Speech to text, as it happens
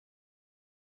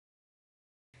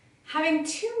Having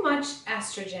too much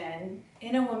estrogen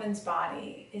in a woman's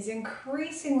body is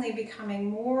increasingly becoming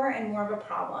more and more of a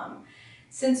problem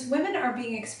since women are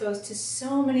being exposed to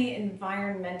so many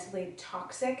environmentally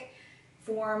toxic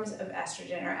forms of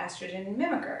estrogen or estrogen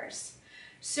mimickers.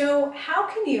 So how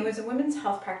can you, as a women's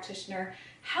health practitioner,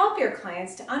 help your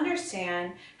clients to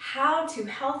understand how to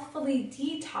healthfully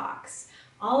detox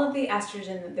all of the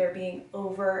estrogen that they're being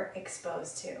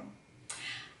overexposed to?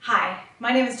 Hi,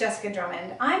 my name is Jessica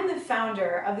Drummond. I'm the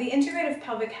founder of the Integrative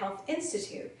Pelvic Health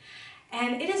Institute,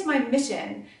 and it is my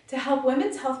mission to help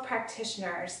women's health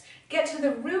practitioners get to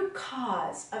the root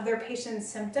cause of their patients'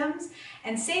 symptoms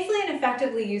and safely and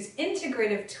effectively use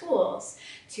integrative tools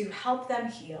to help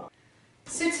them heal.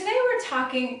 So today we're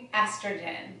talking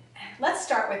estrogen. Let's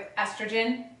start with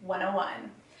Estrogen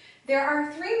 101. There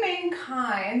are three main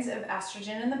kinds of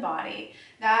estrogen in the body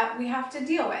that we have to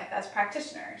deal with as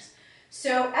practitioners.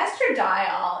 So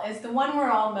estradiol is the one we're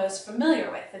all most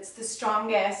familiar with. It's the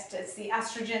strongest, it's the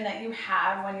estrogen that you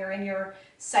have when you're in your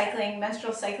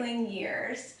menstrual cycling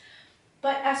years.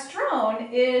 But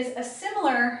estrone is a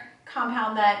similar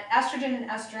compound that estrogen and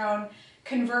estrone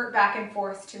convert back and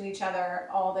forth to each other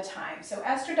all the time. So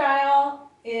estradiol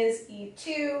is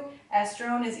E2,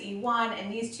 estrone is E1,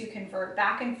 and these two convert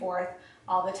back and forth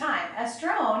all the time.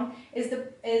 Estrone is the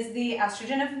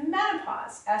estrogen of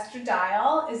menopause.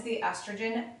 Estradiol is the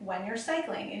estrogen when you're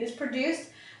cycling. It is produced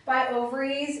by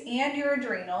ovaries and your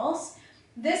adrenals.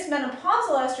 This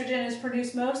menopausal estrogen is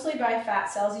produced mostly by fat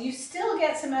cells. You still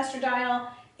get some estradiol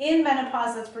in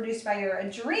menopause that's produced by your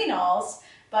adrenals,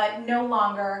 but no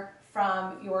longer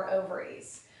from your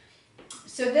ovaries.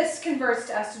 So this converts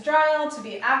to estradiol to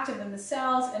be active in the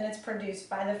cells, and it's produced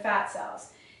by the fat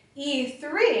cells.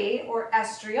 E3, or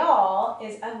estriol,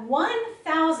 is a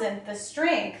 1,000th the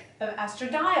strength of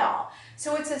estradiol.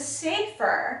 So it's a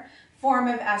safer form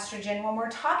of estrogen when we're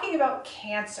talking about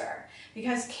cancer,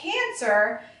 because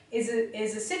cancer is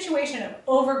a situation of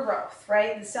overgrowth,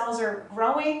 right? The cells are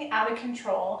growing out of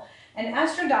control, and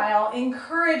estradiol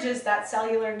encourages that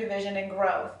cellular division and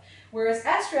growth, whereas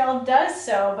estriol does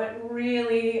so, but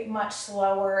really much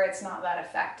slower. It's not that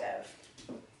effective.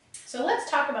 So let's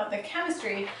talk about the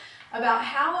chemistry about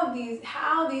how these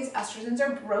estrogens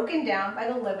are broken down by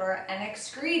the liver and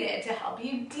excreted to help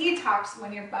you detox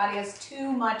when your body has too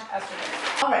much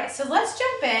estrogen. All right, so let's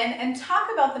jump in and talk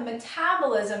about the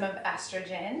metabolism of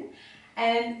estrogen.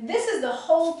 And this is the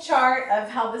whole chart of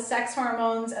how the sex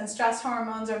hormones and stress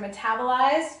hormones are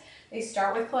metabolized. They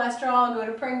start with cholesterol, go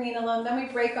to pregnenolone, then we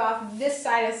break off this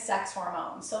side as sex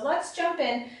hormones. So let's jump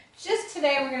in. Just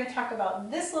today we're going to talk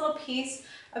about this little piece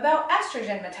about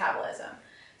estrogen metabolism.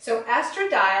 So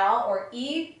estradiol, or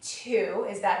E2,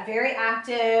 is that very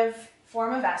active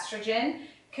form of estrogen,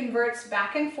 converts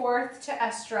back and forth to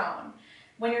estrone.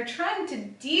 When you're trying to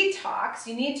detox,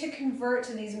 you need to convert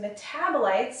to these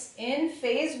metabolites in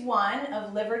phase 1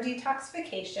 of liver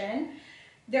detoxification.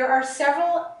 There are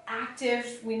several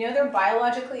active, we know they're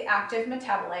biologically active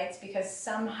metabolites because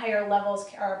some higher levels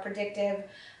are predictive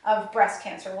of breast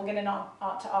cancer. We'll get into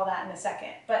all that in a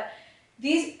second. But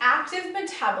these active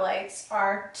metabolites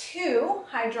are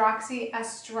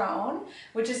 2-hydroxyestrone,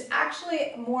 which is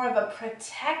actually more of a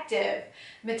protective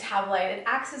metabolite. It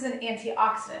acts as an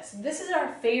antioxidant. So this is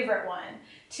our favorite one,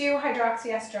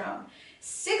 2-hydroxyestrone.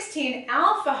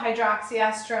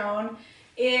 16-alpha-hydroxyestrone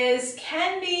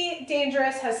can be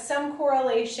dangerous, has some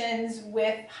correlations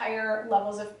with higher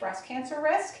levels of breast cancer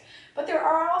risk, but there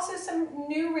are also some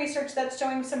new research that's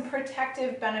showing some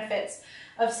protective benefits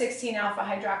of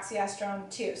 16-alpha-hydroxyestrone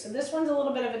too. So this one's a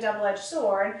little bit of a double-edged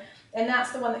sword, and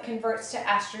that's the one that converts to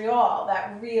estriol,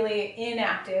 that really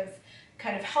inactive,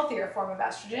 kind of healthier form of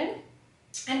estrogen.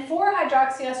 And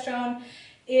 4-hydroxyestrone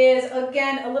is,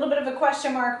 again, a little bit of a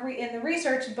question mark in the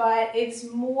research, but it's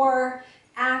more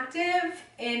active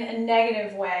in a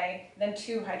negative way than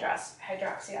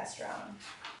 2-hydroxyestrone.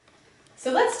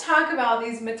 So let's talk about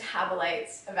these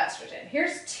metabolites of estrogen.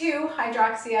 Here's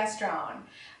 2-hydroxyestrone.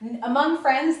 Among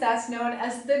friends, that's known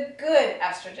as the good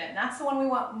estrogen. That's the one we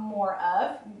want more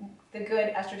of, the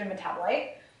good estrogen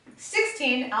metabolite.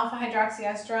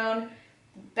 16-alpha-hydroxyestrone,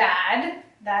 bad.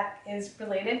 That is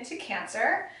related to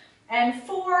cancer. And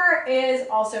 4 is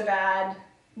also bad,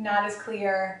 not as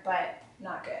clear, but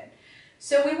not good.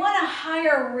 So we want a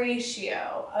higher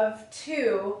ratio of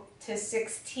 2 to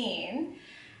 16.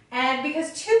 And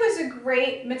because 2 is a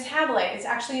great metabolite, it's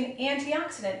actually an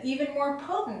antioxidant, even more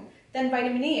potent than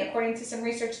vitamin E, according to some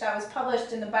research that was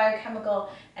published in the Biochemical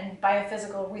and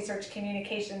Biophysical Research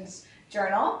Communications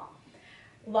Journal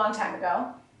a long time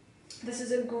ago. This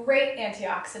is a great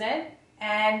antioxidant,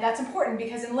 and that's important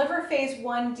because in liver phase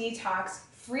 1 detox,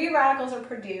 free radicals are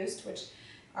produced, which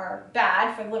are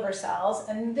bad for liver cells,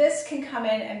 and this can come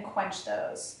in and quench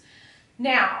those.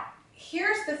 Now,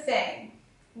 here's the thing.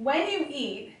 When you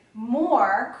eat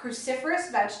more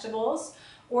cruciferous vegetables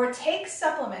or take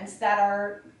supplements that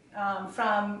are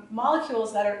from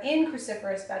molecules that are in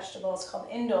cruciferous vegetables called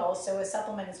indoles, so a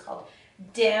supplement is called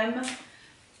DIM,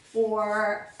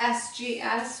 or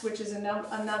SGS, which is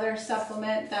another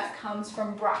supplement that comes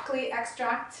from broccoli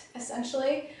extract,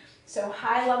 essentially. So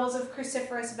high levels of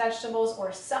cruciferous vegetables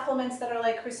or supplements that are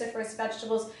like cruciferous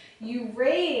vegetables, you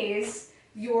raise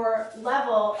your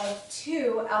level of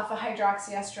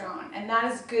 2-alpha-hydroxyestrone, and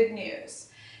that is good news.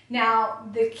 Now,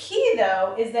 the key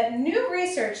though is that new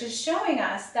research is showing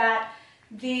us that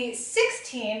the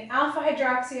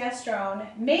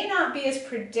 16-alpha-hydroxyestrone may not be as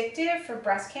predictive for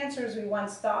breast cancer as we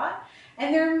once thought,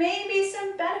 and there may be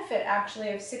some benefit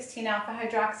actually of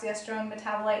 16-alpha-hydroxyestrone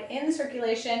metabolite in the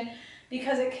circulation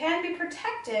because it can be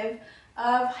protective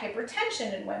of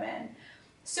hypertension in women.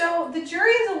 So the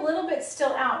jury is a little bit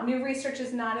still out. New research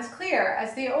is not as clear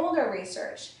as the older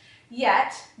research.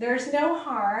 Yet, there's no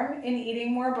harm in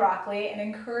eating more broccoli and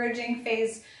encouraging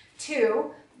phase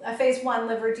 1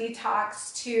 liver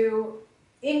detox to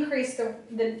increase the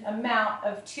amount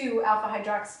of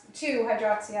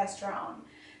 2-hydroxyestrone.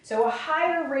 So a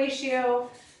higher ratio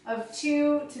of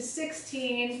 2 to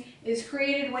 16 is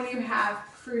created when you have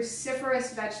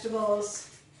cruciferous vegetables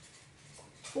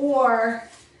or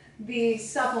the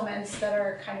supplements that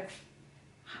are kind of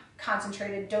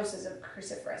concentrated doses of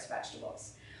cruciferous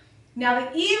vegetables. Now,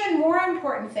 the even more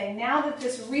important thing, now that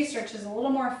this research is a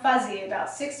little more fuzzy about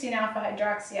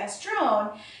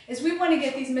 16-alpha-hydroxyestrone, is we want to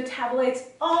get these metabolites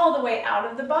all the way out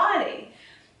of the body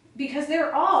because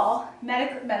they're all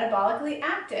metabolically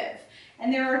active.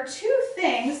 And there are two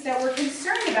things that we're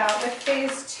concerned about with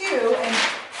phase 2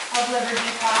 of liver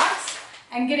detox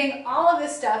and getting all of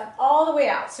this stuff all the way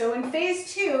out. So in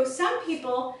phase 2, some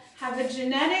people have a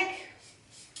genetic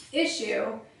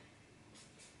issue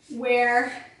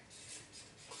where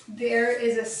there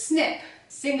is a SNP,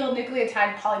 single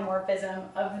nucleotide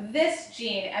polymorphism, of this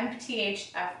gene,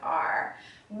 MTHFR,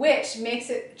 which makes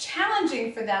it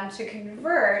challenging for them to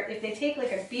convert, if they take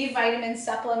like a B vitamin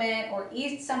supplement or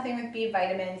eat something with B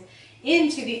vitamins,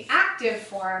 into the active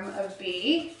form of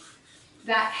B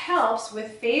that helps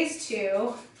with phase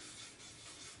 2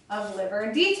 of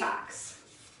liver detox.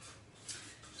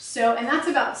 So, and that's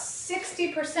about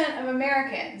 60% of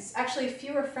Americans, actually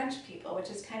fewer French people, which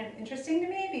is kind of interesting to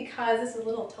me because it's a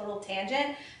little total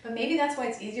tangent, but maybe that's why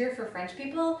it's easier for French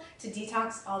people to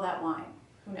detox all that wine.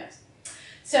 Who knows?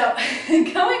 So,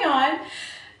 going on,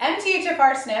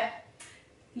 MTHFR SNP,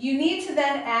 you need to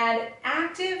then add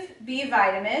active B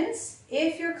vitamins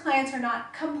if your clients are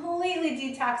not completely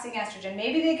detoxing estrogen.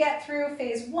 Maybe they get through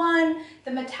phase 1,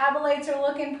 the metabolites are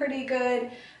looking pretty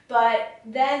good, but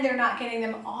then they're not getting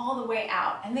them all the way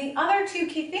out. And the other two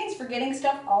key things for getting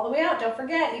stuff all the way out, don't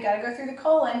forget, you gotta go through the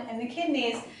colon and the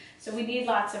kidneys. So we need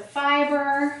lots of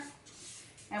fiber,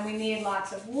 and we need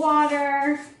lots of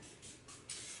water.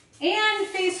 And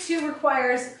phase 2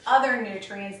 requires other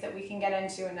nutrients that we can get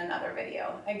into in another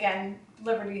video. Again,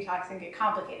 liver detox can get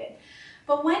complicated.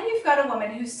 But when you've got a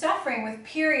woman who's suffering with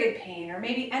period pain or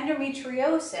maybe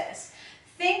endometriosis,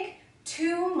 think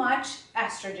too much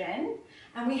estrogen,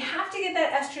 and we have to get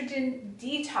that estrogen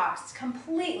detoxed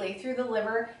completely through the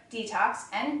liver detox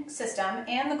and system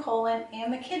and the colon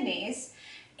and the kidneys.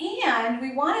 And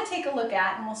we want to take a look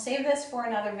at, and we'll save this for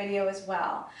another video as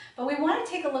well, but we want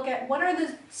to take a look at what are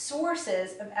the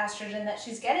sources of estrogen that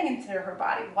she's getting into her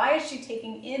body. Why is she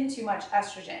taking in too much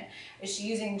estrogen? Is she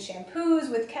using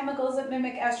shampoos with chemicals that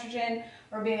mimic estrogen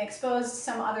or being exposed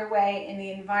some other way in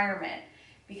the environment?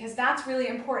 Because that's really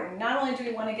important. Not only do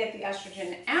we want to get the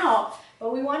estrogen out,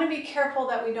 but we want to be careful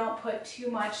that we don't put too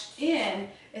much in,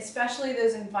 especially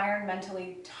those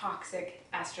environmentally toxic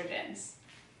estrogens.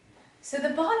 So the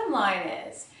bottom line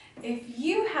is, if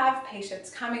you have patients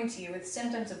coming to you with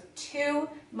symptoms of too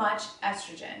much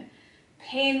estrogen,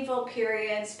 painful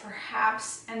periods,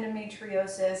 perhaps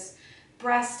endometriosis,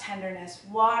 breast tenderness,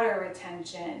 water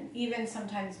retention, even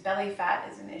sometimes belly fat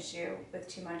is an issue with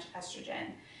too much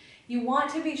estrogen, you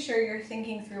want to be sure you're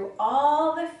thinking through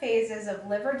all the phases of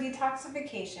liver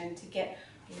detoxification to get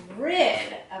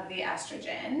rid of the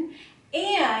estrogen.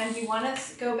 And you want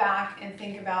to go back and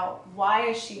think about why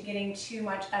is she getting too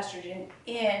much estrogen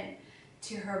in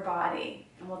to her body.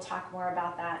 And we'll talk more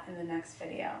about that in the next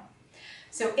video.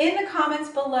 So in the comments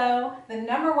below, the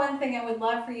number one thing I would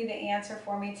love for you to answer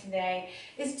for me today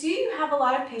is, do you have a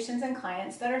lot of patients and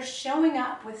clients that are showing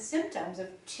up with symptoms of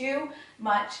too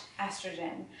much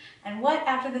estrogen? And what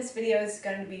after this video is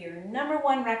going to be your number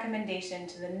one recommendation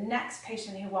to the next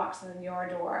patient who walks in your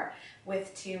door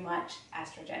with too much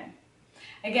estrogen?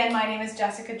 Again, my name is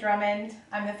Jessica Drummond.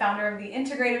 I'm the founder of the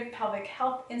Integrative Pelvic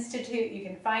Health Institute. You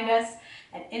can find us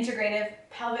at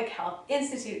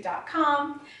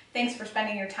integrativepelvichealthinstitute.com. Thanks for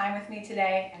spending your time with me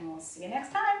today, and we'll see you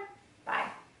next time. Bye.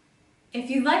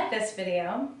 If you like this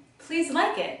video, please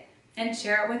like it and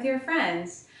share it with your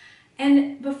friends.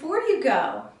 And before you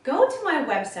go to my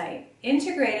website,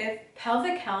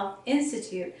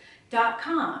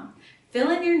 integrativepelvichealthinstitute.com.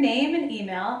 Fill in your name and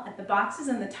email at the boxes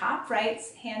on the top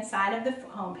right-hand side of the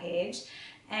homepage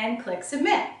and click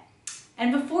submit.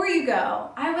 And before you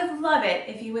go, I would love it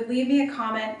if you would leave me a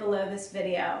comment below this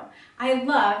video. I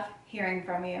love hearing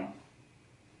from you.